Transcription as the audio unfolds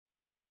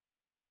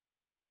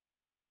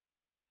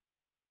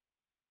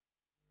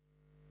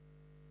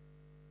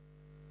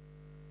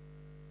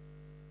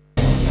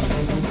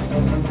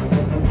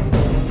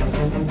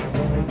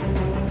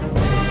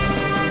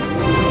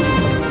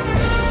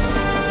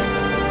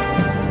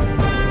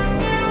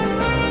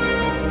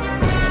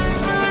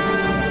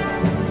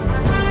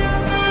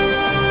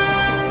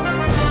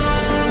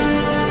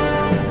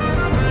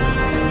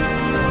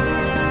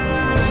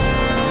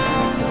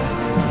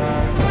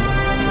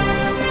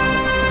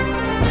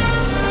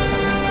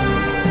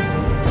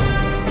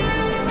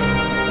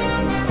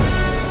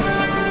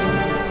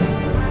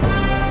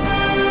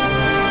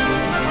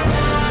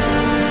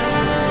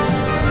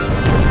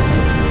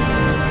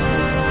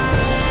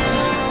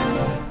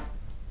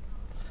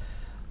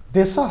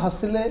देश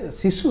हसिले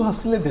शिशु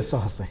हसिले देश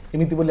हसे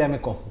एमती बोली आम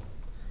कहूँ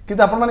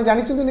किंतु आपण मैंने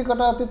जानी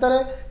निकट अतीत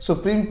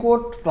सुप्रीम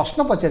कोर्ट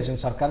प्रश्न पचार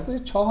सरकार को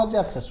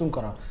 6000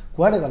 शिशुंकर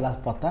कुआड़े गला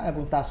पता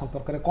और ता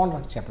संपर्क में कौन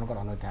रही आपंकर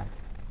अनुधान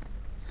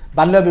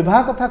बाल्य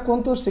विवाह कथा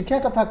कहतु शिक्षा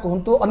कथा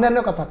कहतु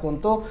अन्य कथा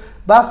कहतु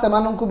बा से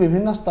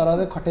विभिन्न स्तर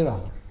में खटेबा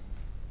हो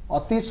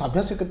अति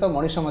सभ्य शिक्षित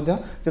मनीष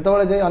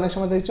जितेबाला जाए अनेक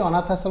समय देखिए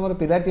अनाथ आश्रम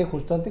पिलाटे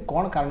खोजुंट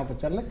कौन कारण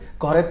पचारे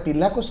घरे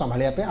पिला को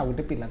संभालिया आ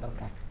गोटे पिला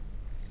दरकार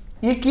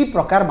ये की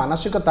प्रकार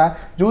मानसिकता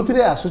जो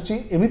थी आसूची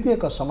एमती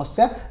एक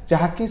समस्या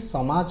जहाँकि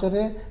समाज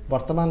रे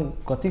वर्तमान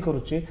गति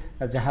करुच्ची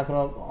जहाँ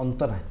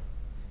अंत ना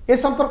ए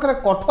संपर्क में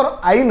कठोर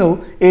आईन हो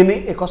एने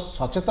एक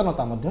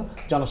सचेतनता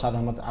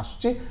जनसाधारण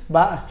आसूची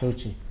बा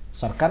हेउची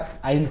सरकार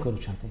आईन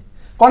करुछंती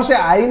कौन से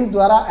आईन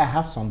द्वारा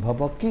यह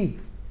संभव कि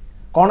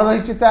कौन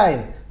रही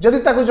आईन जदि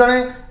ताकू जड़े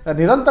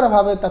निरंतर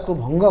भाव ताकू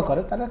भंग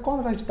करे ताले कौन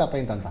रही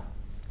दंड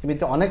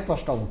एमती अनेक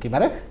प्रश्न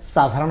उठिबारे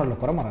साधारण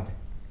लोकर मन में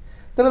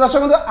तेज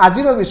दर्शक बंधु आज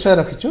विषय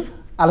रखीचु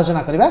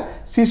आलोचना करवा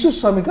शिशु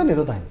श्रमिक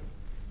निरोध आईन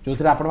जो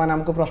थे आपण मैंने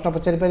आमको प्रश्न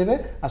पचारि पारे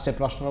आ से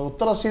प्रश्न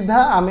उत्तर सीधा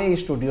आम ये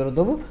स्टूडियो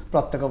देवु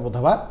प्रत्येक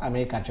बुधवार आम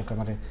ये कार्यक्रम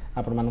में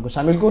आपण मानक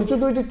सामिल करुचु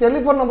दुईटी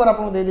टेलीफोन नंबर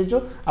आपको देदेचु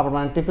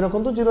आपण टिपि रखु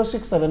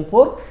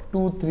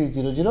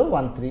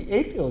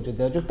 067423001338 हूँ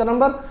देययुक्त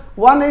नंबर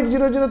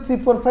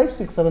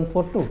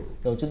 1800345674 हूँ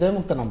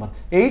देयमुक्त नंबर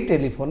यही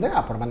टेलीफोन में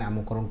आपण मैंने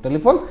आम करूँ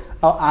टेलीफोन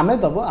आम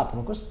दबु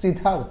आपको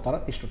सीधा उत्तर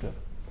स्टूडियो।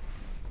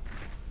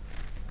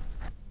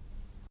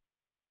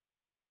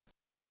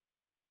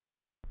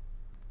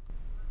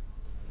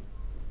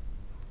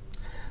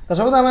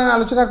 दर्शक आम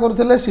आलोचना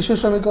करुले शिशु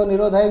श्रमिक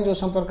निरोध आईन जो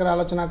संपर्क में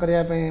आलोचना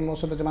करने मो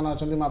सहित जो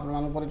अच्छा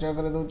मैं परिचय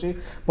कर दूसरी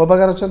मो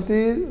पाखे अच्छा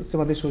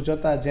श्रीमती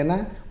सुजाता जेना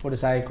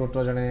ओडिशा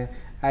हाईकोर्टर जड़े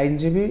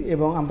आईनजीवी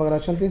एवं आम पाखे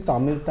अच्छा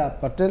तमिलता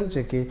पटेल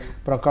जे कि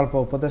प्रकल्प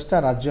उपदेष्टा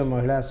राज्य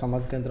महिला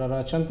समाज केन्द्र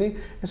अच्छा ए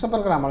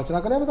संपर्क में आम आलोचना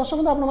करें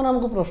दर्शक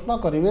आपको प्रश्न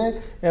करेंगे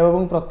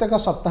और प्रत्येक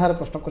सप्ताह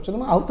प्रश्न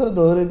कर आउ थे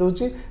दोहरी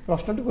दूसरी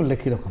प्रश्नटी को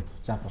लिखि रखु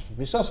जहाँ प्रश्न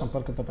विषय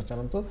संपर्कित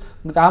पचारतु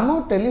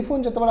आम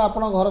टेलीफोन जो आप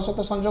घर सहित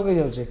संजोग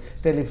हो जाए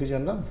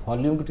टेलीविजन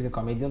वॉल्यूम को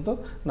कमे दिंतु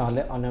ना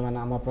अन्य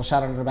आम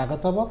प्रसारण में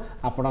व्याघात हम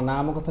आपण ना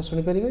आम कथा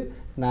शुणिपारे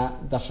ना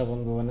दर्शक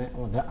बंधु मैंने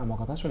आम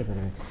कथा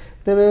शुणिपारे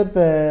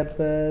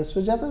तेरे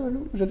सुजाता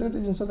मैडम जो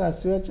जिनस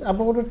आसवे आप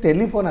गोटे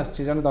टेलीफोन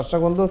आसी जन दर्शक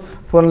बंधु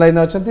फोन लाइन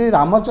अच्छा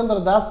रामचंद्र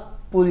दास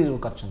पुरी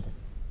कर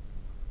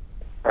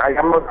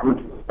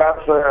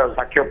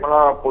साक्षीपण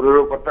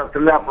पूर्व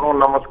पचारे आप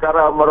नमस्कार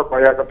मोर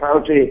कह कथा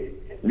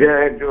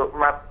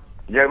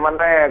जो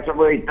मैंने सब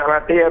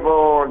इटाभाटी और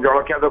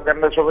जलखिया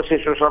दुकान सब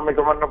शिशु श्रमिक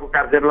मान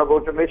कार्य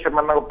लगाऊँ से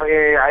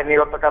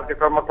आईनगत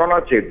कार्यक्रम कौन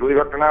अच्छी दुई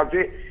घटना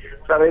अच्छी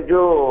सर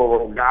जो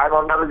गाँ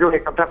गंडार जो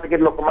एक कथा टी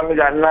लोक मैंने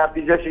जानना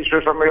शिशु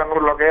श्रमिक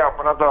लगे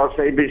अपराध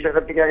से विषय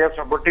टी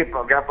सब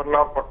प्रज्ञापन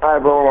पट्टा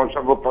और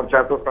सब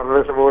पंचायत स्तर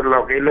में सब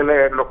लगे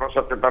लोक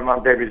सचेतन हाँ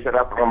विषय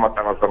आप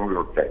मतामत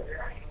लुटे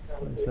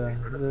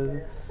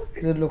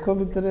लोक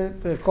भितर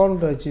कौन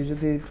रही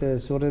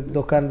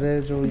दुकान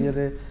जो ये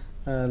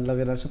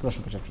लगेला से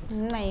प्रश्न पचार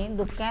नहीं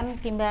दुकान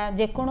किंबा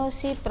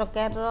जेकोसी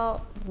प्रकार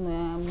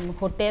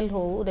होटेल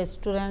हो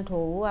रेस्टोरेंट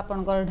हो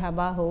आपनकर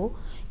ढाबा हो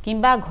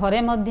किंबा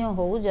घरे मध्य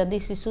हो जदि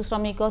शिशु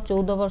श्रमिक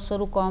 14 वर्ष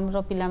रु कम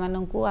रो पिला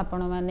माननकु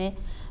आपण माने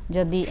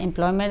जदि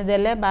एम्प्लॉयमेंट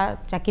देले बा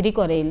चाकरी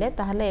करेइले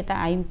ताहले एटा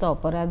आईन तो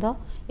अपराध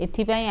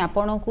एथिपाई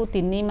आपनकु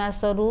 3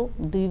 मास रु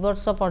 2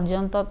 वर्ष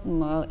पर्यंत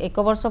 1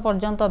 वर्ष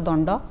पर्यंत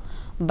दंड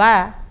बा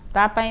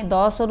तापाई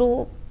 10 रु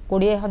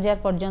 20,000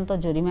 पर्यंत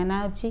जोरिमाना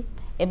अछि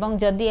एवं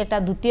जदि एटा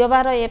द्वितीय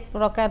बार ए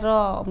प्रकार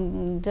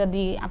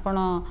जदि आपण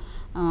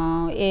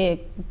ए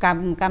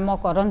काम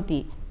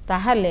करती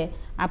ताहले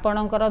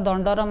आपणकर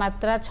दंडर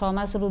मात्रा 6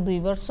 मास रु 2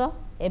 वर्ष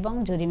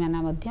एवं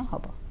जोरिमाना मध्य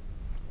हब।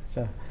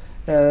 अच्छा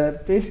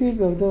ये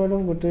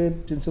मैडम गोटे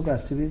जिनस को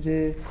आसबि जे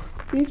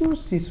ये जो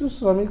शिशु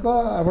श्रमिक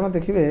आप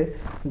देखिए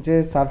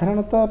जे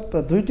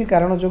साधारणतः दुईटी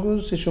कारण जो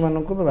शिशु मान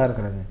व्यवहार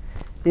करा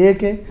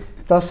एक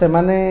तो से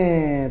माने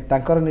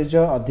तांकर निज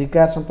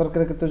अधिकार संपर्क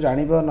में केते जान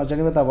न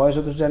जान बयस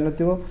दृष्टि जान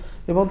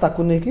एवं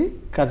ताकू नहीं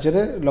कार्य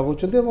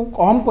लगाउछथि एवं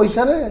कम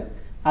पैसा रे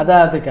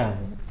आधा अधिका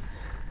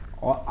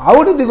आउ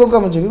गोटे दिग को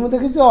मुझे मुझे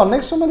देखी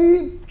अनेक समय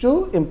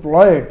जो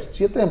एम्प्लॉयड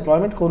सी तो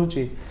एम्प्लॉयमेंट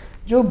करुच्चे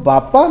जो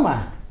बापा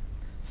माँ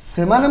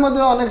से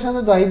अनेक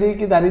समय दुहाई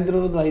देकी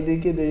दारिद्र्य दुहाई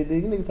देकी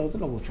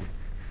लगाउछथि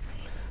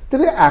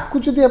तेरे आकु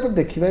जदि आप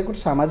देखिबा गोटे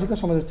सामाजिक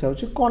समस्या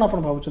होछि कोन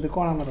आपण भाबुछथि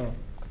कोन हमर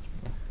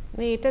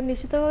नहीं ये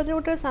निश्चित भाव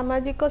गोटे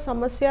सामाजिक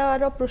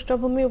समस्या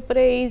पृष्ठभूमि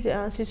उपरे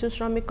शिशु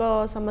श्रमिक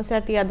समस्या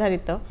टी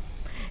आधारित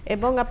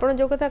एवं आपण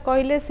जो कथा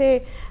कहले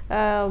से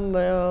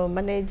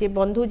माने जे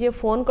बंधु जे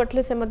फोन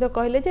करले से मध्य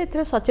कहले जे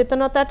एथरे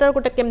सचेतनता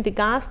गोटे केमती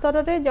गाँ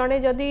स्तर में जड़े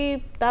जदि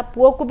ता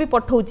पुओ को भी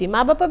पठाऊँ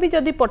माँ बापा भी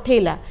जदि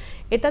पठेला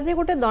एटा जे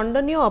गोटे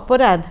दंडनीय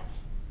अपराध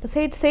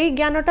से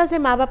ज्ञानटा से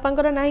माँ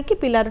बापांकर ना कि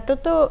पिलार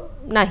तो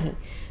ना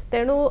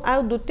तेणु आ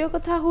द्वितीय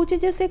कथा हूँ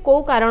जे से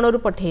कौ कारण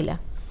पठेला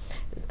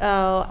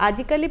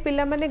आजिकली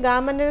पिला माने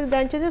गाँ माने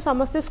जानते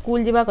समस्ते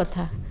स्कूल जावा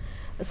कथा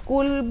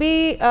स्कूल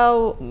भी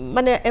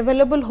माने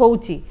अवेलेबल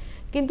होउची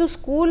किंतु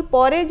स्कूल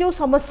परे जो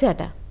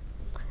समस्याटा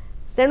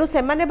तेणु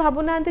से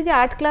भावुना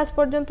 8 क्लास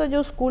पर्यंत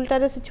जो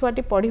स्कूलटारे से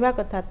छुआटी पढ़ा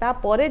कथा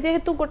तापर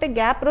जेहेतु गोटे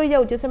गैप रही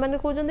जाऊँचे से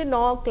कहते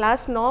 9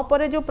 क्लास 9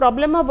 पर जो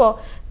प्रॉब्लम हम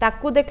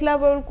ताकू देखला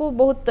बेलू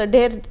बहुत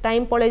ढेर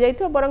टाइम पड़े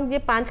जाइए बरं जे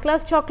 5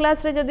 क्लास 6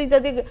 क्लास रे जदि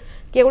जदि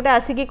किए गोटे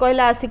आसिकी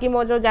कहला आसिकी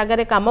मोर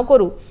जगार कम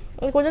करूँ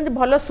कहते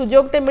भल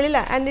सुजोगटे मिलला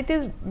and it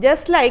is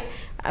just like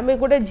आम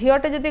गोटे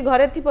झीटे जदि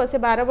घरे थी से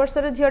 12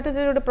 वर्षर झीटे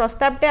जो गोटे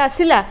प्रस्तावटे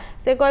आसला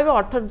से कहे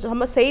 18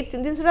 हम से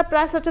जिनसा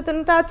प्राय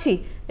सचेतनता अच्छी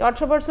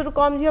 18 वर्ष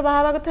कम झील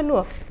बाहा कथा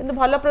नुह कि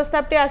भल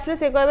प्रस्तावटे आसले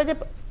से कहे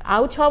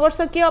आउ 6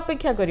 वर्ष किए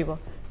अपेक्षा कर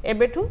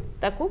एबेठू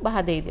ताकू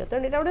बाहा दे दियो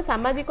तेणु यहाँ गोटे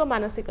सामाजिक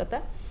मानसिकता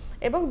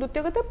एवं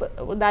द्वितीय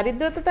कथा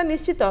दारिद्र्यता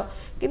निश्चित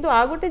किंतु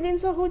आ गोटे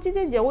जिनस हूँ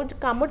जो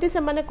कमटी से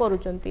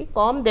करुँच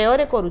कम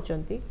देयरे करुँच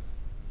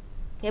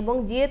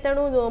एवं जी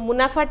तेणु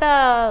मुनाफाटा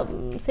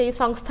से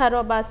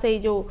संस्थार बा से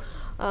जो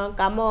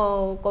काम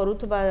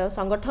करुवा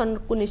संगठन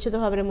को निश्चित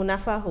भाव में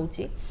मुनाफा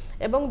होची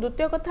एवं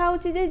द्वितीय कथा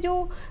हूँ जो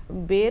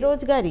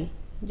बेरोजगारी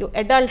जो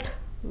एडल्ट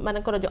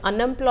मानकर जो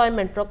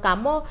अनएम्प्लॉयमेंट रो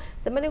काम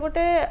से माने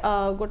गोटे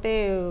गोटे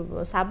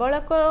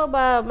साबळक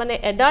बा माने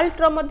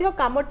एडल्ट रो मध्य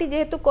कामटी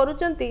जेहेतु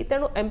करूचंती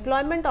तेणु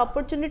एम्प्लॉयमेंट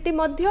अपॉर्चुनिटी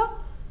मध्य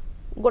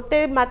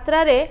गोटे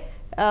मात्रा रे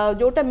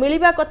जोटा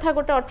मिलवा कथा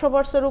गोटे 18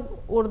 वर्ष रु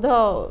ऊर्ध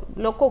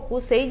लोक को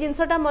सेही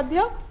जिनसटा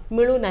मध्य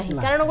मिलू नाही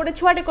कारण गोटे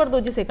छुआटे कर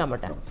दोजी से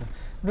कामटा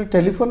गोटे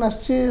टेलीफोन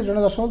आछि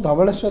जने दर्शक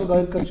धवळेश्वर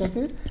गहिर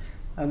करछंती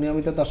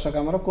नियमित दर्शक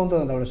हमर कोन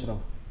धवळेश्वर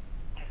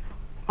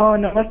हाँ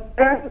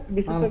नमस्कार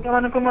विशेषज्ञ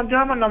मानक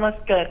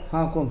नमस्कार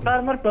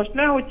सर मोर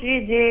प्रश्न होची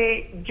जे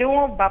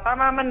जो बापा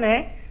माँ मैंने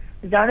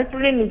जानी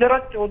शुणी निजर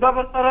 14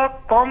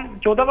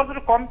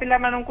 वर्ष कम पिला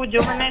मानकु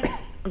जो मैंने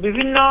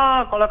विभिन्न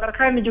कल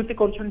कारखाना नियुक्ति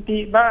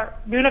करछंती बा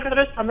विभिन्न क्षेत्र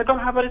में श्रमिक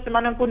भाव से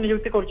मानकु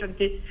नियुक्ति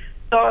करछंती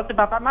तो से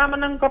बापा माँ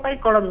मानक पई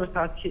कोन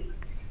व्यवस्था अछि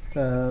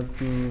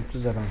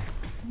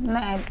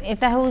ना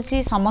एटा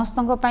होची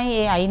समस्तक पई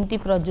ए आईन टी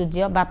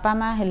प्रযোज्य बापा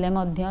माँ हेले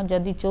मध्य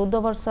जदि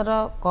 14 वर्षर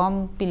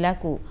कम पिला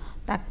को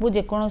ताकू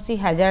जेकोसी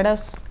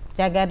हाजार्डस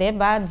जगार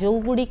बा जो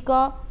गुड़िक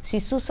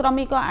शिशु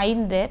श्रमिक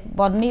आईन रे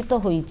वर्णित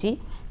होईची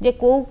जे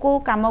को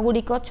काम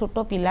गुड़िक छोट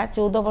पिला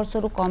 14 वर्ष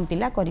रु कम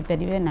पिला करि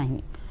परिबे नाही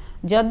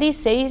जदि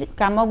सेही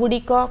काम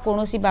गुड़िक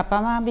कोनोसी बापा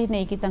माँ भी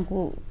नहीं कि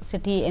तांकू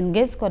सेठी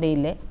एंगेज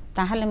करेले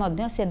ताहाले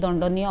मध्य से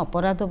दंडनीय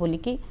अपराध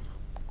बोलिकी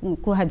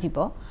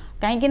कुहाजिबो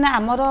कहीं ना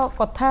आमर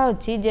कथा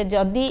अच्छी जे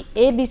जदि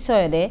ए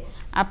विषय रे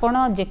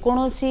आपण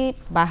जेकोसी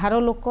बाहर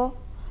लोक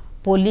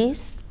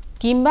पुलिस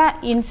किंबा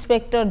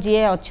इन्स्पेक्टर जी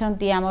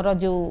अच्छी आमर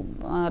जो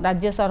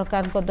राज्य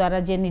सरकार को द्वारा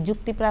जे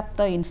नियुक्ति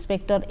प्राप्त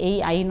इन्स्पेक्टर यही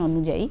आईन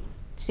अनुजाई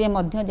सी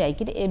मध्य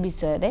जाइकिर ए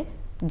विषय रे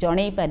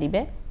जणै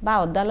पारिबे बा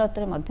अदालत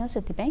रे मध्य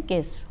सेतिपई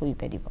केस होई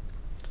परिबो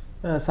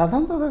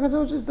साधारणतः देखा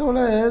जाउछि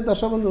तबले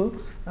दर्शक बंधु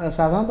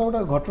साधारणतः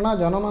गोटे घटना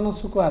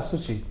जनमानस को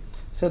आसुछि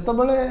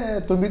सेतबले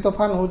तुबी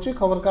तोफान होछि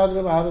खबर कागज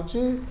रे बाहर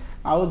अछि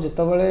आउ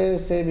जेतबले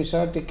से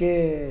विषय टिके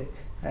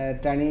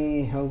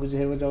टाणी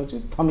हो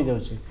जाउछि थमी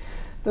जाउछि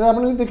तो आप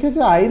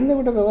देखिए आईन में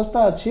गोटे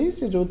व्यवस्था अच्छी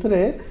जो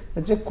थे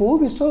कौ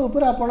विषय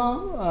उपर आप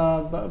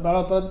बाल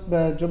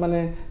अपराध जो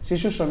मैंने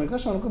शिशु श्रमिक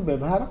से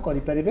व्यवहार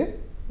करें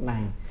ना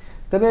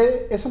तेरे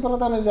ए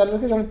संपर्क आम जान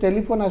रखे जो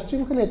टेलीफोन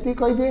आसी खाली ये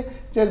कहीदिए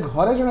जे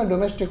घरे जो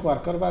डोमेस्टिक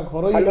वर्कर बा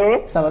घर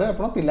हिसाब से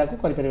आप पिला को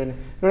करें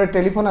जो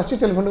टेलीफोन आसी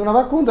टेलीफोन को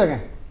ना कहूँ आज्ञा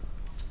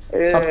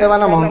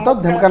सत्यवान महंत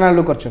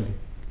ढेमकानालू कर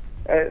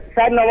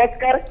सर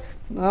नमस्कार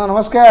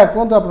नमस्कार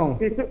कहतु आप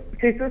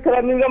शिशु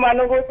श्रमिक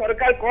मानक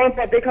सरकार कौन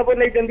पदक्षेप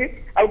नहीं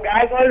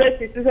गाँ गहली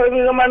शिशु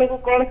श्रमिक मान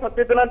कौन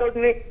सचेतना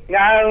दौरान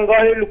गाँ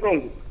गहली लोक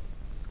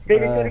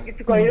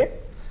किसी कहे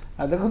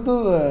देखु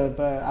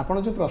आप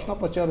जो प्रश्न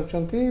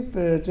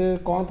पचारुंचे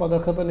कौन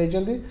पदक्षेप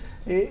नहीं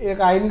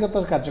एक आईनगत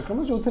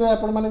कार्यक्रम जो थे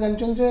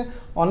आपने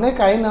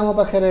अनेक आईन आम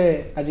पाखे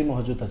आज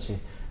मौजूद अच्छी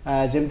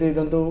जमती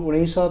देखो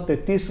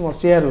 1933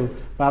 मसीह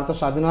भारत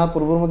स्वाधीन होगा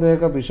पूर्व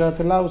एक विषय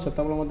था से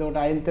गोटे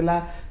आईन थी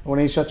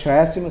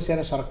 1986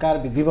 मसीह सरकार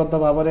विधिबद्ध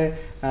भाव में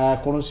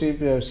कौन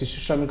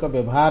शिशु श्रमिक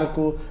व्यवहार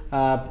को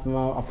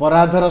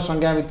अपराधर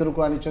संज्ञा भितर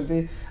को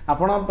आनी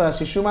आपण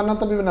शिशु मान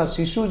तो विभिन्न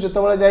शिशु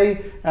जिते जाई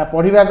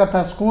पढ़ा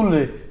कथा स्कूल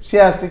रे सी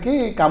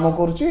आसिकी काम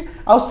करुच्ची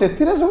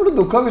सब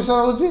दुख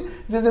विषय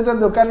होते जो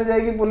दुकान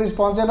जाकि पुलिस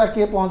पहुँचे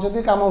किए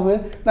पहुँचती काम हुए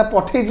ना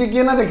पठे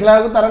किए ना देखला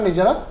बेलू तार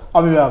निजर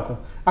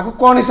अभिभावक आपको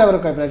कौन हिसाब से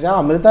कह जहाँ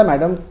अमृता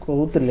मैडम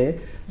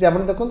कहते आप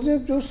देखो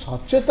जो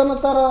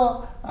सचेतनतार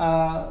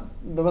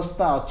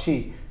व्यवस्था अच्छी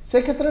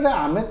से क्षेत्र में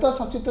आम तो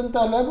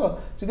सचेतनता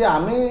जदि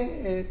आम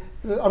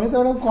अमृता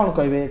मैडम कौन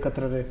कहे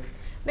क्षेत्र में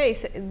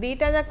नहीं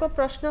दीटा जाक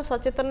प्रश्न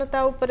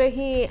सचेतनता उपरे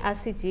ही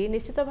आसी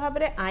निश्चित भाव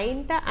में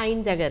आईनटा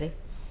आईन जगार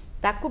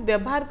ताकू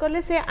व्यवहार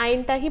कले से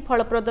आईनटा ही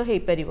फलप्रद हो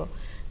पार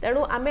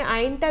तेणु आम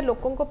आईनटा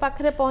लोकों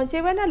पाखे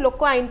पहुँचेबा ना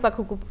लोक आईन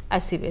पाखक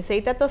आसबे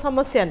सेटा तो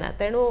समस्या ना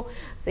तेणु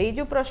से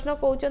जो प्रश्न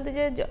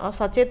कहते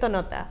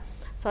सचेतनता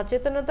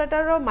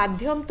सचेतनतार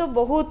माध्यम तो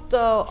बहुत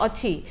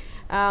अच्छी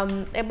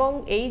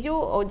एवं यही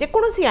जो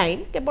जेकोसी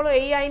आईन केवल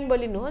यही आईन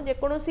बोली नुह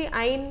जेकोसी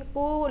आईन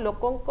को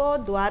लोकों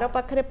द्वार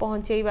पाखे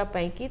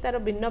पहुँचेवाई कि तार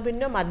भिन्न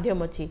भिन्न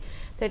माध्यम अच्छी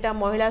सेटा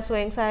महिला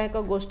स्वयं सहायक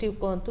गोष्ठी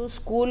कहतु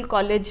स्कूल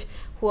कॉलेज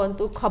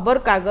हुअन्तु खबर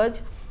कागज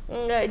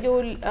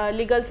जो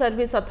लीगल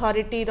सर्विस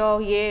अथॉरिटी रो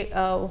ये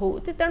हो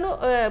तेणु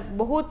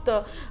बहुत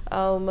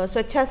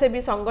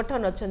स्वेच्छासेवी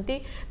संगठन अछंती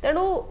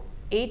तेणु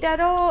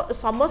एटार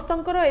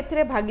समस्तंकर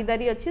एथिरे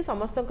भागीदारी अच्छी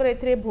समस्तंकर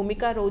एथिरे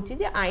भूमिका रोची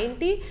जे आईन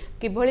टी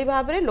किभली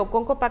भाबरे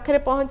लोकों को पाखरे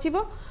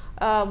पहुँचीबो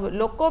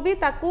लोक भी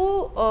ताकू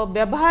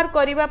व्यवहार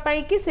करबा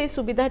पई कि से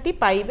सुविधाटी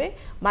पाइबे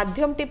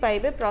माध्यमटी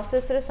पाइबे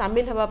प्रोसेस रे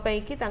शामिल हवा पई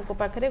कि तांको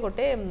पाखरे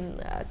गोटे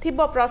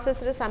थिबो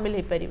प्रोसेस रे शामिल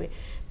हे परिबे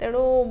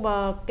तेणु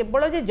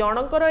केवल जे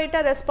जनकर एटा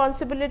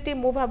रेस्पॉन्सिबिलिटी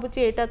मु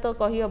भाबुची एटा तो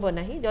कहि हबो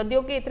नाही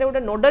जदियो कि एथरे गोटे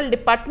नोडल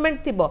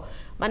डिपार्टमेंट थिबो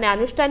माने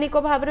अनुष्ठानिक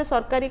भाबरे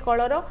सरकारी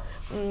कलर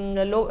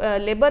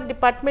लेबर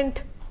डिपार्टमेंट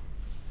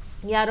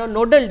यार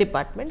नोडल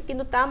डिपार्टमेंट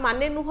किंतु ता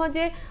माने नुह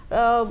जे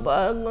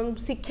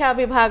शिक्षा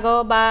विभाग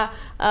बा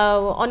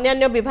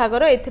अन्य विभाग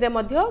रो एथिरे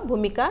मध्य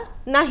भूमिका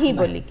नाही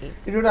बोली कि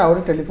इडोडा आउर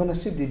टेलीफोन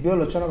अछि दिव्य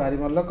लोचन भारी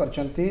मल्ल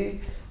करचंती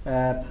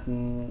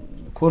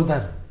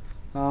खोरधार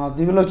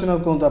दिव्य लोचन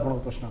कोन आपन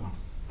प्रश्न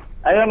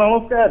आया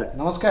नमस्कार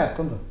नमस्कार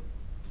कोन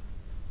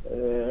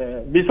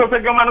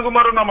विशेषज्ञ मान को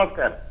मोर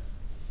नमस्कार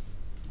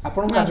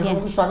आपन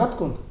कार्यक्रम स्वागत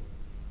कोन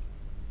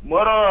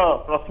मोर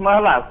प्रश्न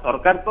है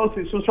सरकार तो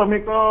शिशु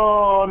श्रमिक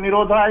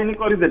निरोध आईन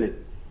करदे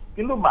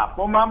किंतु बाप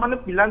माँ मैंने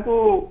पिला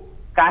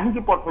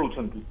कहीं पठाऊँ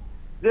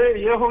जे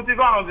ये हूँ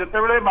कौन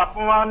जिते बाप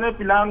माँ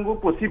पिला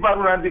पोषी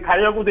पारना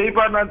खाया दे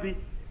पारना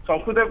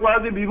संस्कृत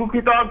कहते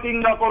विभूषित कि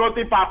न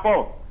करती पाप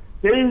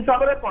से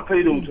हिसाब से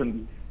पठे दौरान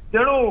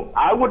तेणु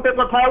आउ गोटे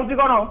कथा हूँ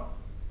कौन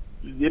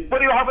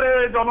एपरी भाव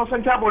में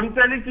जनसंख्या बढ़ी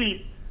चली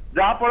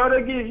जहाँफल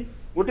कि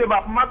गोटे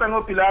बाप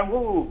माँ पिला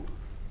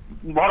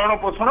भरण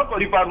पोषण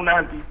करना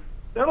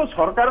तेणु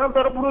सरकार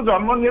तरफ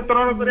जन्म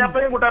नियंत्रण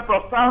करने गोटे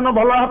प्रोत्साहन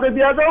भल भाव दि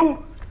जाऊ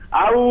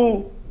आउ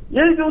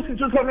ये जो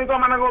शिशु श्रमिक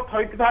मान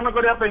थैथान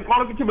करने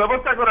कौन किसी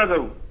व्यवस्था करा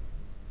जाऊ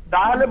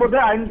ताहले बोधे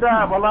आईन टा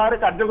भल भाव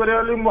कार्य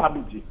कर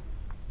भावुची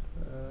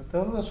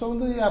तो दर्शक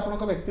बंधु ये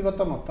आपन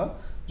व्यक्तिगत मत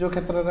जो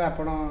क्षेत्र में आप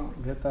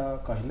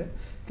कहले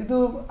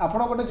किंतु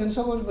आपण गोटे जिनस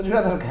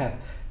बुझा दरकार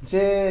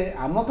जे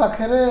आम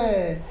पाखे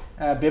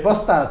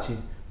व्यवस्था अच्छी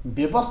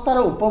व्यवस्थार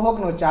उपभोग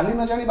न चली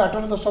न जानी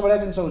बाटर दोष भाया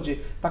जिन हो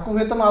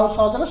हूँ तो आउ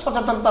सहज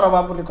सचेतनतार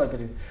अभाव बोली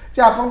कहीपर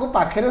जे आपन को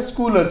पाखे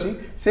स्कूल अच्छी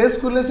से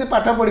स्कूल से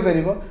पाठ पढ़ी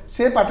पार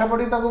से पाठ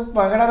पढ़ी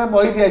मागणार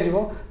बही दिज्व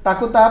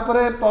तापर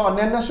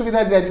अन्य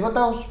सुविधा दिज्व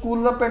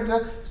स्कूल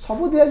सब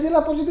दिज्ला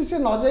पर जब से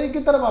न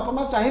जाइए तार बापा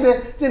माँ चाहिए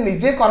जे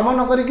निजे कर्म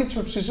न करी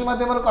शिशु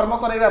माध्यम कर्म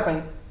करवाई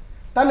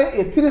ताले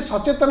एथिरे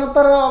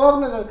सचेतनतार अभाव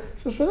न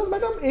सुरत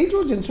मैडम यही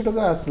जो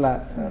जिनसटा आसला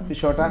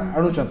विषयटा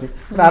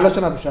आणुंट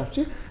आलोचना विषय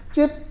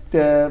आसे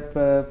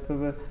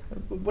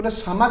गोटे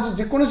समाज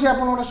जेकोसी आप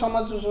गोटे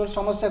समाज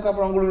समस्या को आप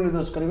अंगुल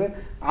निर्देश करेंगे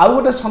आउ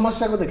गोटे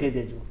समस्या को देखा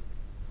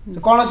दि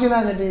कौन अच्छी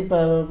ना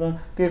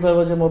किए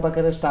कह मो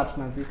पाखे स्टाफ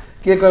ना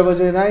किए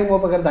कह ना मो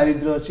पाखे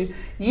दारिद्र्य अच्छी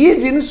ये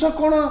जिनस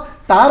कौन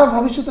तार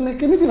भविष्य नहीं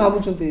केमी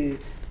भावुं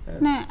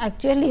ना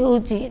एक्चुअली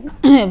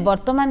हूँ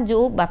बर्तमान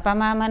जो बापा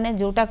माँ मैंने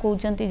जोटा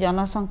कहते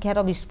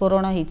जनसंख्यार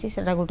विस्फोरण होती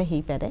गोटे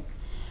हो पारे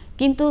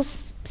किंतु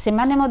से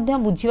माने मध्य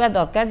बुझिबा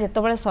दरकार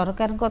जेतबेले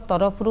सरकार को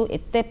तरफ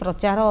एते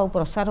प्रचार और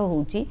प्रसार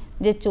होउची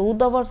जे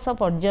 14 वर्ष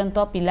पर्यंत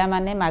पिला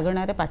माने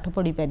मागणा रे पाठ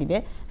पढ़ी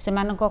पारिबे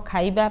सेमानको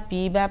खाइबा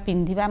पीबा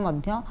पिंधिबा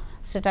मध्य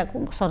सेटा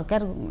को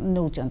सरकार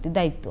नउचंती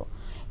दायित्व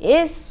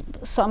ए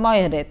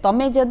समय रे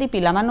तमे जदि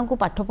पिला मानकु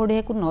पाठ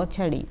पढ़िया को न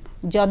छाड़ी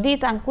जदि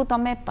तांकु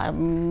तमे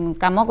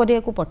काम करिया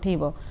को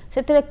पठेइबो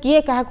सेतरे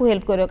किए काहा को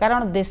हेल्प करियो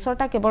कारण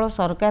देशटा केवल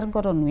सरकार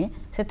कर नुहे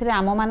सेतरे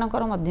आम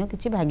मानकर मध्य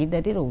किछि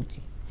भागीदारी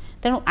रहउची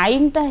तेणु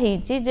आईनटा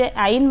होइछि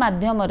आईन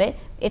माध्यम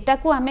एटा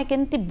को आमे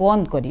केमती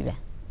बंद करिबा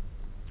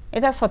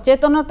एटा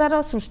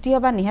सचेतनतार सृष्टि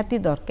हवा निहाती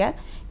दरकार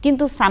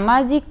किंतु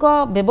सामाजिक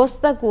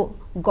व्यवस्था को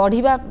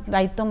गढ़िबा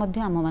दायित्व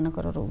मध्य आम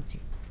मानकर रहउछि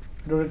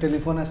गोटे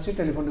टेलीफोन आछि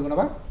टेलीफोन को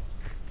नबा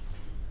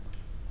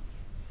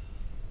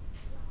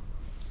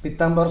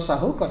पीतांबर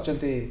साहू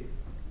करचंती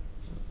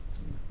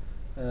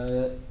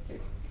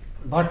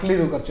भटली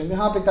रो करचंती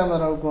हां पीतांबर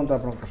राव कोन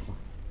आपन प्रश्न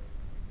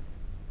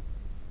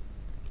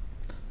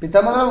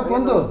पीतांबर बाबू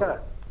कहतु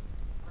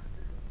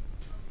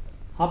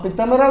हाँ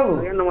पीतांबर बाबू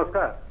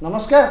नमस्कार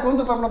नमस्कार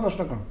कहतु अपना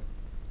प्रश्न कौन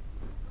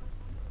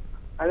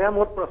आज्ञा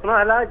मोर प्रश्न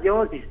है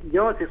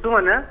जो शिशु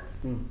मैंने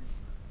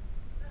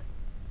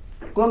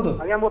कहतु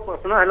आज्ञा मोर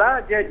प्रश्न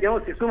है जो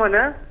शिशु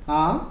मैंने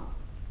हाँ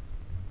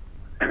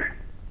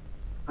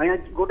आज्ञा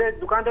गोटे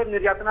दुकान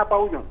निर्यातना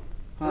पाऊन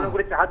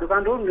गोटे चाह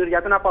दुकान रू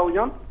निर्यातना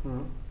पाऊन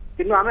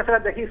कि आम से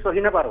देखी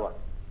सही न पार्बा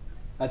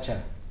अच्छा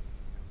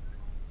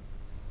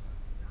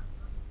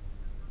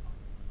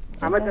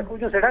आम देखु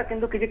सेटा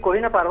किंतु किसी कही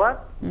न पारवा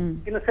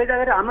किंतु से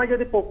जगह आम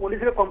जब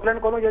पुलिस रे कंप्लेन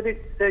करूँ जदि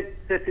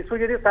से शिशु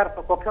जदि तार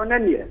सपक्ष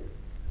न निए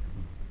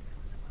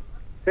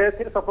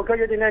से सपक्ष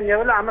जदि न निए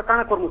बोले आम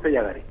काना करमु से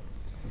जगह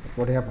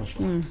बढ़िया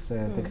प्रश्न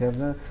देखिए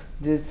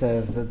जे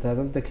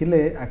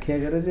देखिले आखि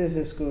आगे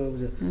जे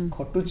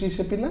खटुची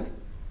से पिला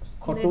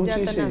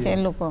खटुची से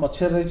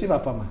पछे रही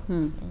बापा माँ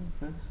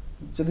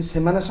जदि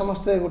सेमाने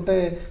समस्ते गोटे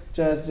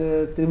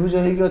त्रिभुज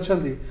होगी अच्छा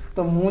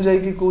तो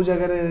मुझे कौ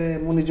जगह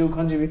मुझे निजक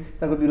खंजीबी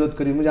विरोध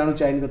करी मुझे जानूँ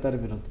आईनगतार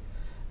विरोध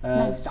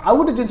आउ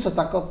गोटे जिनस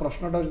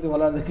प्रश्नटा जो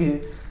भल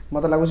देखिए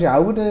मत लगुच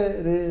आउ गोटे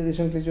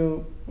रिसेंटली जो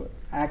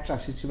एक्ट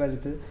आसी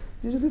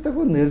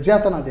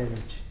निर्यातना दि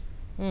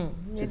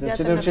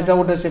जाता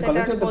गोटे से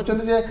कले देखते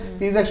जे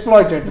इज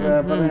एक्सप्लॉइटेड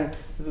माने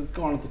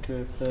कोन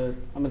देखिए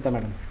अमिता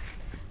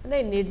मैडम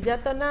नहीं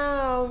निर्यातना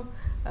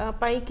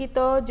पाई कि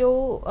तो जो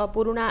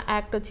पुराना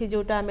एक्ट अच्छी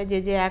जोटा आम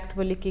जे एक्ट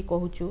बोली कि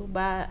कहूचु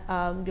बा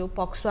जो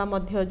पक्सुआ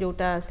मध्य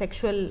जोटा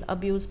सेक्सुअल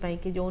अब्यूज पाई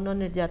कि यौन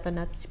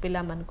निर्यातना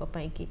पिला मान को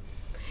पाई कि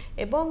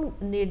एवं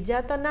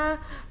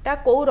निर्यातनाटा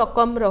कौ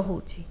रकम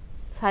रहूची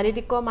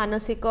शारीरिक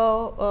मानसिक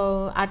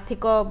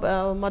आर्थिक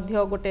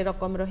मध्य गोटे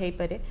रकम रही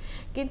पारे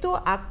किंतु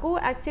आकु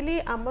एक्चुअली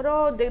आमर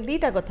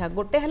दीटा कथा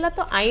गोटे हला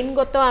तो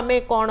आईनगत आमे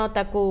कौन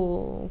ताकू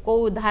को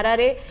धारा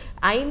रे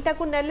आईन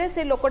ताकू नेले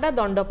से लोकटा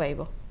दंड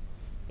पाइबो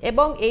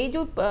एवं यही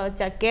जो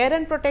care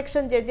and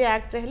protection J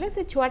act रहे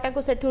से छुआटा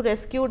को सेठू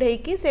रेस्क्यूड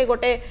होगी से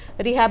गोटे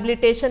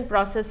रिहाबिलिटेशन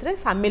प्रोसेस रे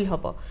शामिल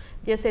हम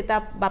जे से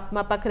बाप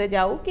माँ पाखे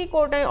जाऊ कि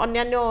कोटे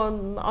अन्य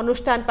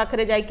अनुष्ठान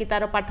पाखे जाकि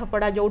तार पाठ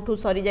पढ़ा जो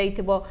सरी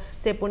जाइथिबो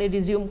से पुणी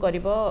रिज्यूम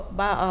करिबो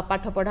बा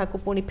पाठ पढ़ा को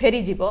पुणी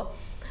फेरी जीवो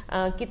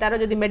कि तार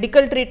जदि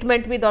मेडिकल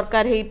ट्रीटमेंट भी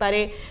दरकार हो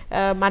पारे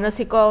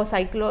मानसिक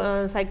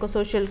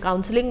साइकोसोशियल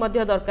काउंसलिंग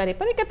मध्य दरकार हो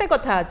पारे केते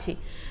कथा अछि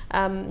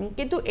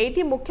किंतु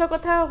एठी मुख्य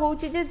कथा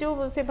होउची जे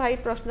जो से भाई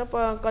प्रश्न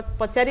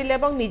पचारिले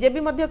एवं निजे भी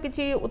मध्य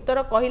किछि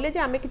उत्तर कहिले जे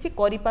आमे किछि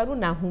करि पारु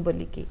नाहु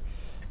बोली कि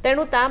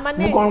तेणु ता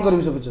माने कोन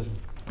करबी सब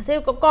से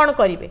कौन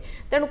करेंगे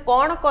तेणु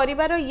कौन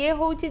कर ये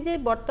हूँ जे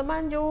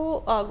वर्तमान जो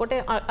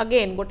गोटे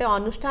अगेन गोटे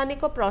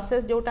अनुष्ठानिक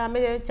प्रोसेस जोटा आम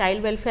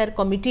चाइल्ड वेलफेयर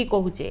कमिटी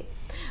कहूचे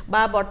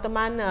बा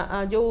वर्तमान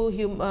जो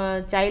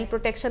चाइल्ड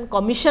प्रोटेक्शन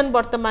कमिशन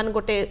वर्तमान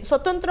गोटे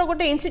स्वतंत्र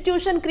गोटे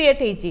इंस्टीट्यूशन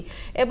क्रिएट होती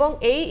एवं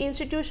यही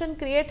इंस्टीट्यूशन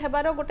क्रिएट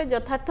होबार गोटे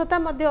यथार्थता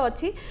मध्य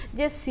अच्छी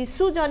जे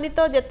शिशु जनित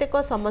जेतेक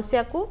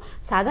समस्या को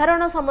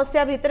साधारण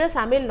समस्या भितर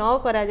सामिल न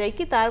करा जाय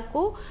कि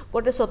ताकू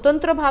गोटे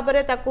स्वतंत्र भाव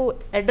में ताकू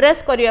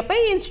एड्रेस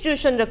करने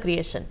इंस्टीट्यूशन रो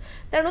क्रिएशन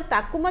तेणु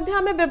ताकू मध्य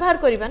आमे व्यवहार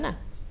करबा ना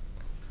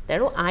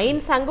तेणु आईन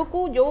सांग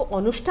को जो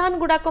अनुष्ठान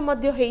गुड़ाक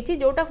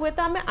जोटा हुए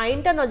तो आम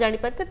आईनटा न जानी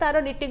पारते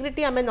तार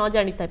निटिग्रिटी आम न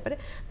जानी पारे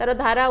तार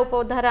धारा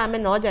उपधारा आम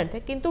न जानी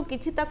किंतु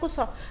किछि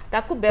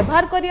ताकू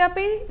व्यवहार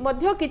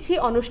करने किछि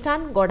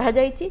अनुष्ठान गढ़ा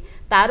जाइछि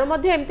तार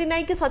मध्य एमती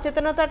नहीं कि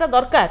सचेतनता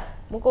दरकार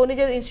मु कहूनी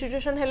जे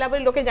इंस्टीट्यूशन हैला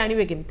बोली लोके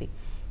जानिबे केमती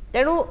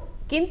तेणु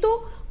किंतु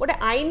गोटे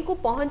आईन को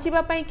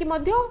पहुँचवा कि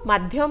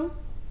माध्यम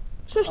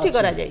सृष्टि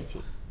करा जाइछि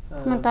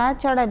ता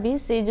छड़ा भी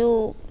से जो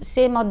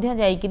से मध्य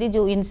जाइकरी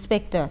जो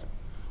इंस्पेक्टर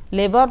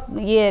लेबर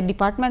ये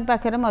डिपार्टमेंट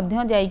पाखे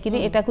मध्य जाइकरी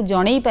एटा को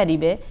जणई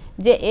पारिबे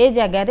जे ए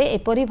जगह रे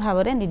एपरी भाव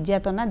रे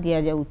निर्यातना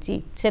दिया जाउची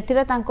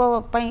सेथिरे तांको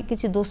पई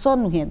किछि दोष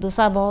नुहे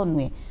दोषाबह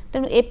नुहे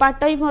तेणु ए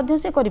पार्टटा भी मध्य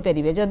से करि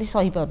परिबे जदि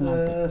सही परना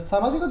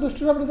सामाजिक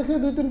दृष्टि आपण देखिए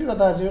दुई तीन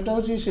कथा अछि एटा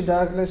होची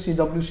सीधा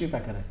सीडब्ल्यूसी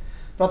पाखे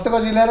प्रत्येक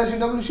जिले में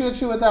सीडब्ल्यूसी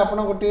अच्छी हुए आप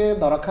गोटे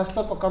दरखास्त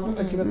पकातु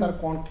देखिए तार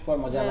कौन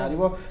मजा मार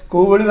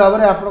कौ भाई भाव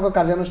में आप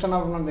कार्यानुष्ठान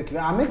आप देखिए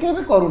आम के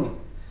करूनी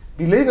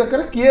बिलई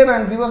बेकर किए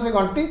बांध से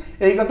घंटी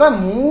यही कथा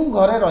मु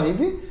घरे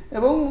रही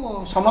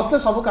एवं समस्ते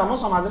सब कम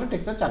समाज में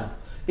ठीक चल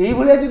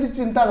यही जी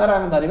चिंताधारा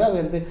आम धरवा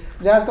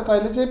जहाँ तो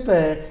कहले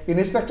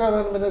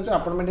इन्स्पेक्टर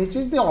अपॉइंटमेंट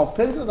होती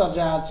ऑफेंस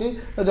दर्जा अच्छी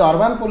जो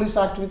अर्बान पुलिस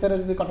एक्ट भितर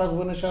जो कटक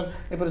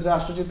भुवनेश्वर एपर जो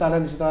आसूची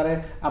निश्चित भाव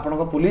में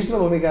आपण पुलिस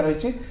भूमिका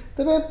रही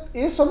तेरे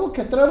ये सब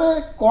क्षेत्र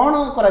में कौन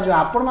कर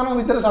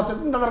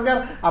सचेतनता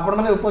दरकार आपण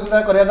मैंने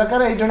उपजिता करवा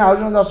दरकार ये आउ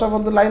जन दर्शक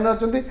बंधु लाइन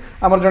अच्छा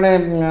आम जड़े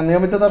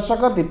नियमित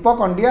दर्शक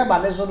दीपक अंडिया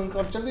बालेश्वर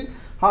कर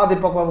हाँ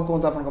दीपक बाबू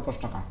कहते आप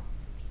प्रश्न कौन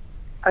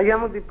आज्ञा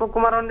मु दीपक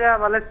कुमार अंडिया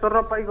बालेश्वर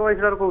पाइक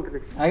वैश्वर कहते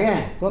आज्ञा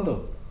कहतु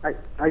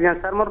आज्ञा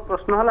सर मोर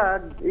प्रश्न है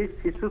ये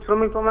शिशु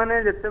श्रमिक मैंने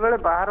जिते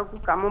बाहर को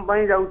कम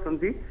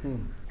जाऊँगी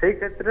से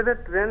क्षेत्र में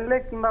ट्रेन ले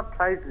कि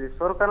फ्लाइट रे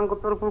सरकार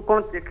तरफ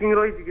कौन चेकिंग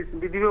रही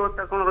विधि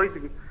व्यवस्था कौन रही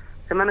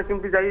से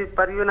केमती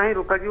जापारे ना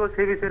रोक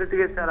से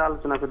विषय सर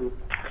आलोचना करेंगे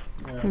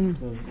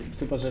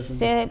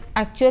से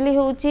एक्चुअली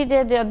होची जे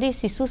जदि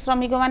शिशु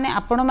श्रमिक माने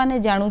आपण माने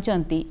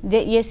जानुचंती जे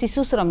ये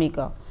शिशु श्रमिक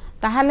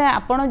ताहले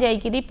आपण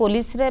जाइकरी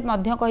पुलिस रे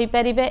मध्य कहि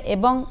परिबे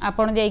एवं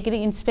आपण जाइकरी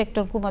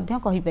इंस्पेक्टर को मध्य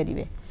कहि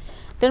परिबे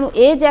तेणु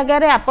ए जगह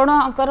रे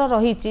आपणकर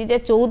रही जे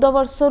 14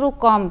 वर्ष रु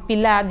कम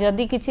पिला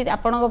जदि किछि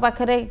आपणक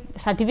पाखरे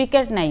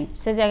सर्टिफिकेट नाही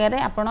से जगह रे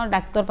आपण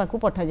डाक्टर पाखु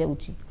पठा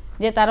जाउची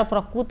जे तार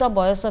प्रकृत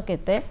बयस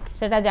केते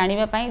सेटा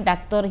जानिबा पई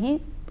डाक्टर ही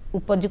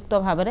उपयुक्त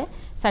भाव में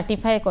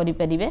सर्टिफाए करि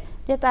परिबे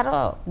जे तार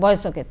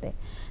बयस केते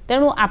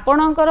तेणु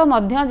आपणकर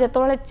मध्य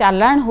जेतबेले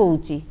चालान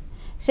होउची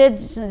से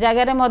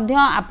जगह मध्य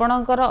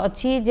आपणकर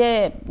अच्छी जे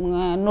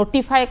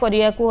नोटिफाए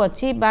करिया को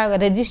अच्छी बा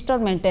रजिस्टर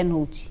मेंटेन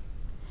होउची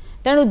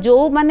तेणु जो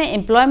माने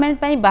एम्प्लॉयमेंट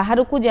पाई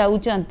बाहर को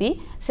जाउचंती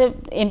से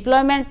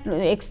एम्प्लॉयमेंट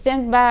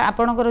एक्सचेंज बा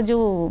आपणकर जो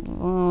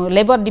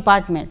लेबर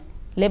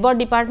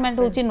डिपार्टमेंट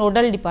होउची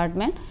नोडल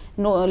डिपार्टमेंट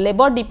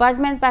लेबर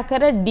डिपार्टमेंट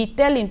पाखे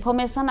डिटेल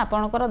इनफॉरमेशन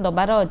आपणकर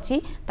दबार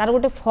अच्छी तार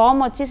गोटे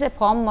फॉर्म अच्छी से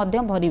फॉर्म मध्य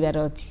भरिबार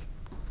अच्छी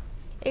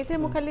ये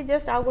मु खाली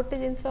जस्ट आउ गोटे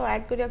जिनस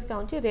ऐड करिया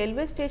चाहूँ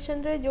रेलवे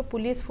स्टेशन रे जो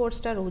पुलिस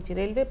फोर्सटा रोचे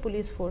रेलवे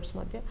पुलिस फोर्स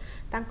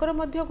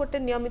गोटे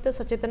नियमित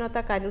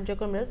सचेतनता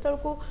कार्यक्रम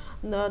तलू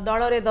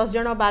दल रे 10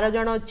 जन 12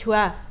 जन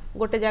छुआ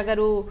गोटे जगार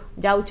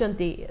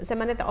जाउचंती से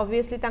माने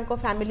ऑब्वियसली तांको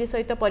फैमिली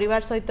सहित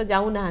परिवार सहित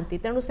जाऊ नाहंती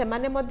तेणु से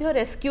माने मध्य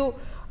रेस्क्यू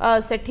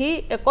सेठी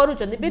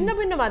करूचंती भिन्न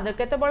भिन्न माध्यम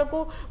केते बळ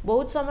को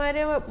बहुत समय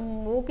रे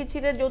मु किछि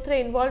रे जोथरे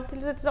इन्वॉल्व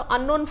थिले तो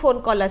अननोन फोन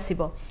कॉल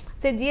आसीबो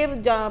से जी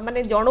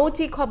माने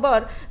जणौची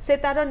खबर से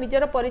तार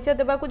निजर परिचय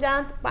देबाकू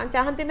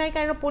चाहती ना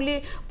कारण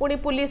पुणी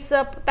पुलिस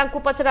तांकू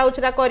पचरा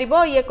उचरा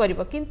करिवो ये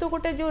करिवो किंतु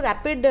गोटे जो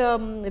रैपिड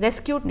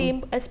रेस्क्यू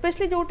टीम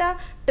स्पेशली जोटा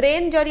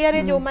ट्रेन जरिया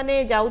रे जो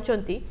माने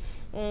जाउचंती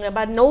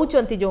बा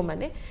नौचंती जो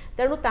माने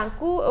तेणु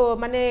तांकू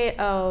माने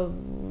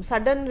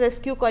सडन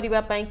रेस्क्यू करिबा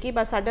पई कि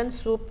बा सडन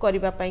सूप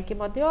करिबा पई कि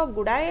मध्य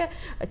गुडाए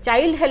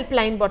चाइल्ड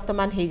हेल्पलाइन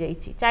वर्तमान हे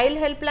जाईची चाइल्ड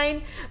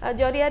हेल्पलाइन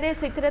जरिया रे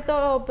सेथरे तो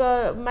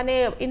माने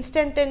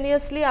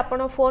इंस्टेंटेनियसली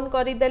आपण फोन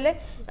करि देले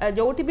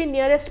जोठी भी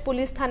नियरेस्ट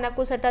पुलिस थाना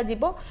को सेटा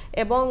जिवो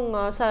एवं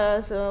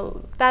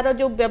तार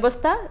जो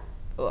व्यवस्था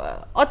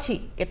अच्छी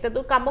केते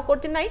दूर काम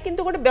करती ना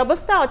किंतु गोटे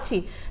व्यवस्था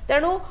अच्छी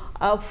तेणु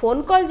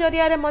फोन कॉल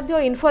जरिया रे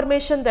मध्य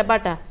इनफॉरमेशन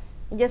देबाटा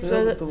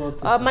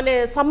माने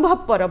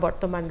संभवपर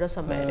वर्तमान रो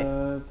समय रे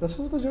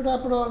तसो तो जोटा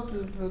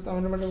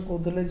आपण मैडम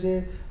कहउथले जे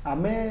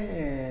आमे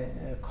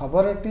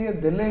खबरटी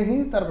देले ही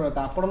तार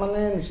आपण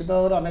माने निश्चित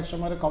भाव अनेक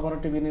समय खबर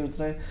टीवी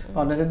न्यूज रे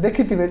अनेक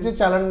देखिथिबे जे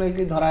चालान नै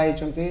कि धरा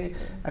आइचंती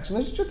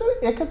एक्शन तो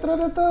ए क्षेत्र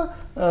रे तो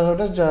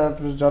गोटे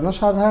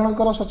जनसाधारण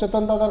कर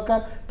सचेतनता दरकार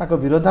ताको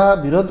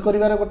विरोध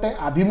करिवार गोटे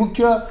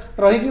आभिमुख्य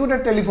रही कि गोटे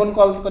टेलीफोन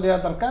कॉल करिया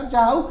दरकार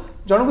जाऊ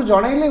जन को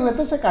जनइले हुए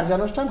तो से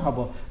कार्यानुष्ठान हम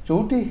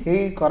जोटी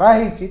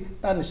कराई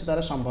निश्चित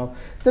संभव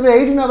तेरे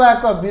ये ना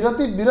एक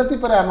विरति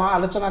पर आम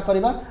आलोचना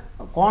करवा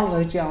कौन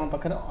रही आम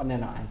पाखे अन्य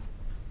आईन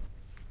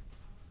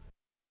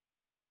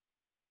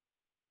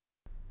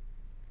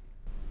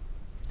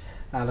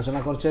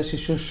आलोचना कर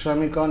शिशु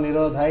श्रमिक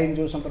निरोध आईन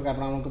जो संपर्क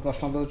आप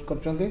प्रश्न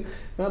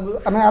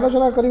आम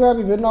आलोचना करवा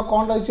विभिन्न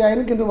कौन रही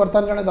आईन किंतु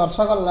बर्तमान जड़े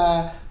दर्शक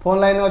फोन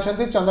लाइन अच्छा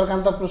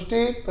चंद्रकांत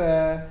पृष्टि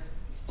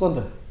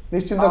कहते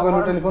निश्चिंत कहलु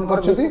टेलीफोन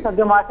करछथि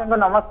सद्य महाशंकर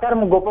नमस्कार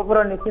मु गोपपुर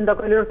निश्चिंत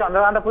कहलु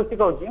चंद्रकांत पुष्टि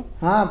कहूची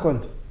हां कोन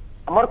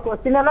हमर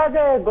क्वेश्चन है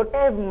जे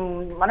गोटे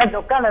माने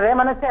दुकान रे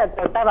माने से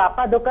ता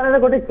बापा दुकान रे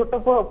गोटे छोट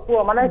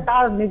पुओ माने ता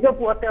निज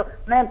पुओ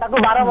माने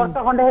ताको 12 वर्ष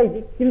खंडे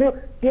हेछि किंतु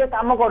के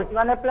काम करछि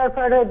माने प्लेट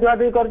फ्लेट दुआ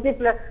दुई करछि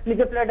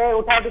निज प्लेट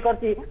उठा उठी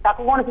करछि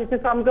ताको कोन शिशु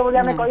श्रमिक बोली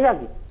हमें कहिया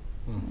कि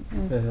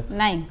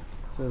नहीं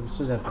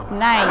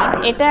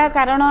नाई एटा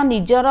कारण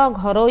निजर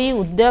घरोई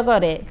उद्योग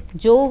रे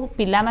जो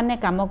पिला माने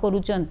काम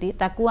करूचंती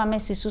ताकू आमे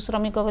शिशु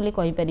श्रमिक बोली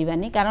कहि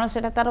परिबानी कारण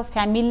सेटा तार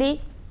फैमिली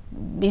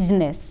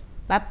बिजनेस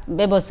बा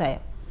व्यवसाय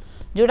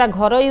जोटा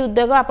घरोई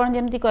उद्योग आपण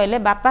जेमती कहले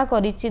बापा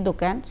करिछि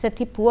दुकान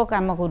सेठी पुओ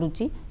काम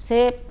करूछि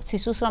से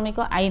शिशु श्रमिक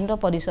आईन रो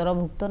परिसर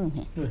भुक्त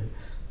नुहे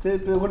से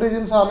गोटे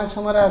जिनस अनेक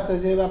समय आसे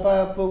जे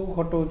बापा पुओ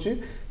को खटौछि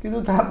किंतु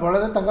ता बड़े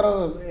ताकर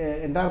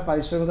एंटायर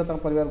पारिश्रमिक तार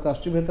परिवार को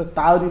आसुछि तो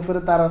तार ऊपर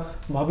तार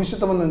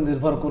भविष्य मन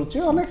निर्भर करुछि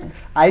अनेक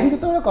आईन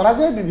जतबे करा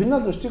जाय विभिन्न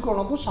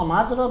दृष्टिकोण को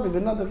समाज रो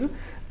विभिन्न दृष्टि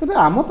तबे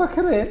आम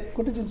पाखरे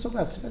गोटे जिनस को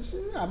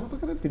आसी आम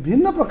पाखरे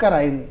विभिन्न प्रकार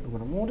आईन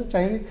मोर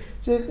चाहिए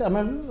जे आम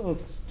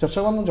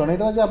दर्शक मन जणै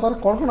दवा जे आपर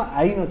कोन कोन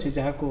आईन अछि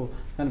जहा को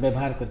मान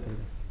व्यवहार कर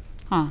परबे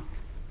हां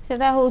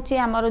सेटा होछि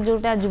हमर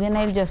जोटा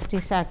जुवेनाइल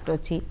जस्टिस एक्ट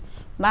अछि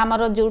बा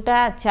हमर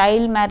जोटा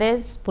चाइल्ड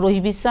मैरिज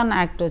प्रोहिबिशन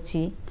एक्ट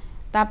अछि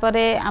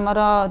तापरे हमर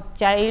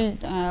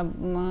चाइल्ड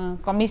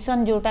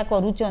कमिशन जोटा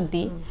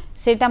करूचंती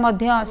सेटा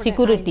मध्य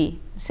सिक्युरिटी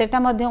सेटा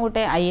मध्य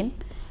गोटे आईन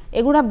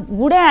एगुडा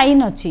गुडे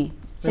आईन अछि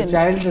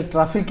चाइल्ड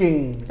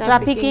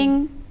ट्रैफिकिंग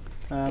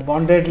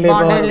बॉन्डेड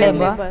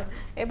लेबर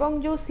एवं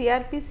जो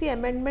सीआरपीसी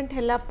अमेंडमेंट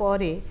हैला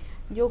परे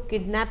जो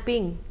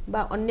किडनैपिंग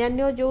बा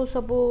अन्यान्य जो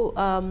सबू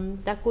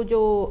ताकू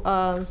जो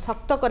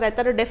सख्त करा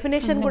तार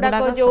डेफिनेशन गुडा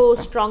को जो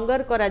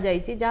स्ट्रॉन्गर करा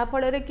जाइछि जहा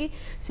फल रे कि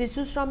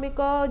शिशु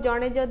श्रमिक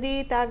जणे जदी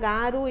ता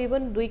गाँ रु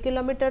इवन 2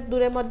 किलोमीटर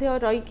दूरे मध्य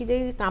रही कि जे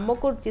काम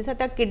करछि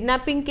सेटा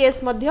किडनैपिंग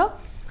केस मध्य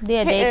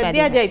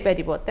दिया जाई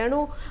परिबो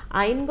तेणु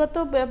आईनगत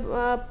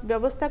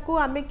व्यवस्था को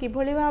आमे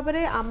किभली भाव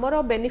रे हमर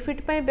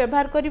बेनिफिट पय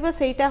व्यवहार करबा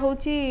सेटा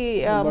होची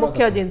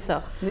मुख्य जिंस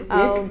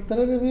एक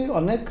तरह रे भी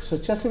अनेक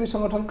स्वेच्छासेवी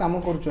संगठन काम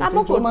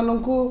करछथि जो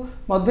माननकु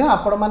मध्य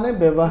आपण माने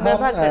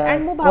व्यवहार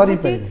एंड मु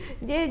भाबुची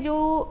जे जो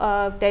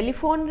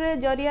टेलीफोन रे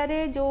जरिया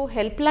रे जो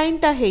हेल्पलाइन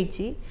ता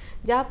हेची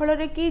जहा फल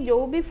रे कि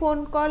जो भी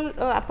फोन कॉल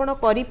आपण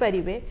करि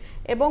परिबे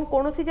एवं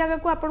कोनोसी जगह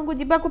को आपण को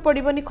जिबा को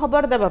पड़िबनी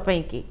खबर देबा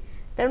पई कि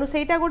तेणु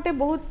सेटा गोटे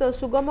बहुत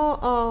सुगम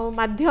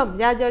माध्यम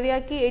जहाँ जरिया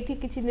कि एठी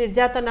किछि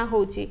निर्यातना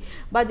होची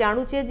बा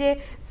जानुचे जे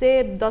से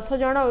 10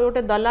 जन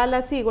गोटे दलाल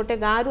आसी गोटे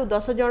गाँ रु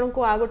 10 जन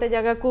को आ गोटे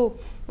जगह को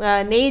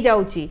नहीं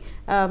जाउची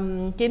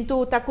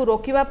किंतु ताकू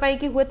रोकिबा पई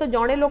कि हुए तो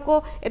जणे लोक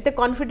एते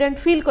कॉन्फिडेंट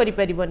फील करि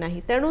परिबो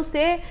नाही तेणु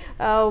से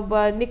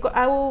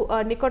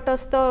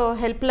निकटस्थ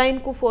हेल्पलाइन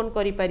को फोन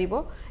करि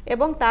परिबो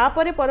एवं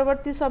तापरे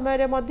परवर्ती समय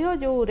रे मध्य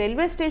जो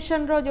रेलवे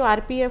स्टेशन रो जो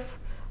आरपीएफ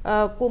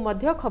को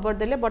मध्य खबर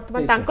देले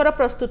वर्तमान तांकर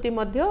प्रस्तुति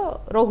मध्य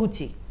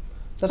रहुची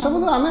दर्शक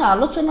बंधु आम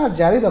आलोचना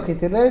जारी रखी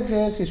जे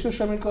शिशु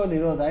श्रमिक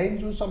निरोध आईन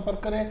जो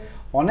संपर्क में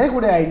अनेक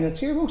गुड़े आईन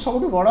अच्छी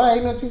सब बड़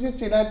आईन अच्छी से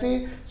चिलाटी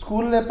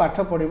स्कूल में पाठ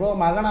पढ़ो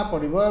मागणा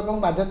पढ़ो और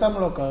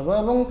बाध्यतामूलक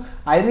हो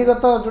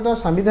आईनगत जोटा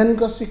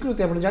संवैधानिक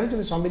स्वीकृति आप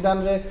जानते संविधान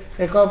में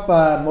एक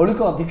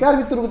मौलिक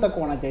अधिकार भितर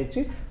को अणा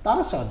जाइए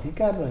तार से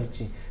अधिकार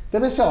रही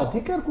तेरे से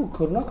अधिकार को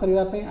क्षुण्ण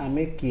करने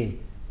आम किए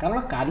कारण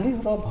काली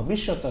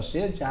भविष्य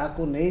सी जहाँ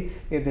नहीं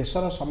ए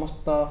देशर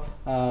समस्त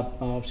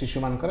शिशु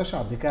मानकर से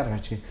अधिकार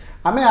रही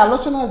आम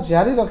आलोचना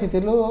जारी रखी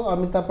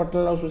अमिताभ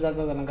पटेल और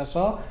सुजाता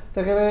दाना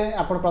तेरे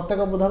आप प्रत्येक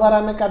बुधवार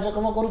आम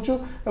कार्यक्रम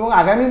करुँ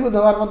आगामी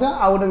बुधवार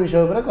आउ गोटे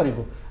विषय पर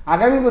करूँ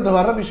आगामी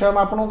बुधवार विषय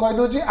आपको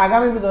कहीदे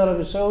आगामी बुधवार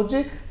विषय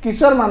हूँ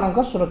किशोर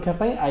मान सुरक्षा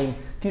आईन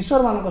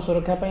किशोर मान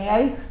सुरक्षा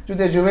आईन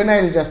जो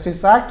जुवेनाइल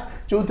जस्टिस एक्ट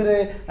जो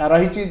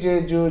रही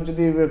जो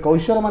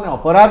कैशोर मैंने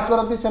अपराध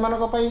करती से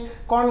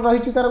कौन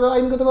रही तार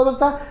आईनगत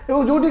व्यवस्था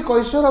और जो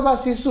कैशोर बा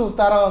शिशु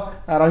तार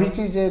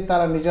रही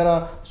तार निजर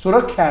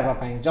सुरक्षा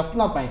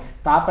जत्न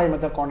तापाई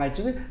कौन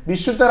आई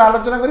विस्तृत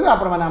आलोचना करेंगे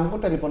आपको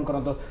टेलीफोन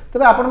करूँ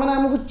तेज आपण मैंने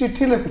आमको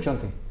चिठी लिखुंट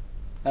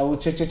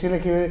से चिठी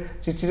लिखे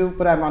चिठी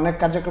आम अनेक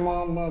कार्यक्रम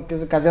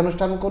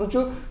कार्यानुष्ठान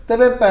करुचु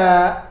तेरे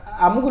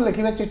आमको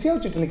लिखे चिठी और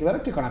चिठी लिखार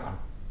ठिकाना कौन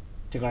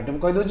ठिकाना मुझे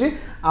कहीदे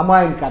आम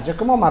आईन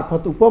कार्यक्रम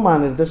मार्फत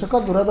उपमहानिर्देशक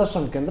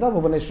दूरदर्शन केन्द्र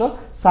भुवनेश्वर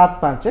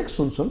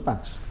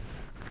 751005।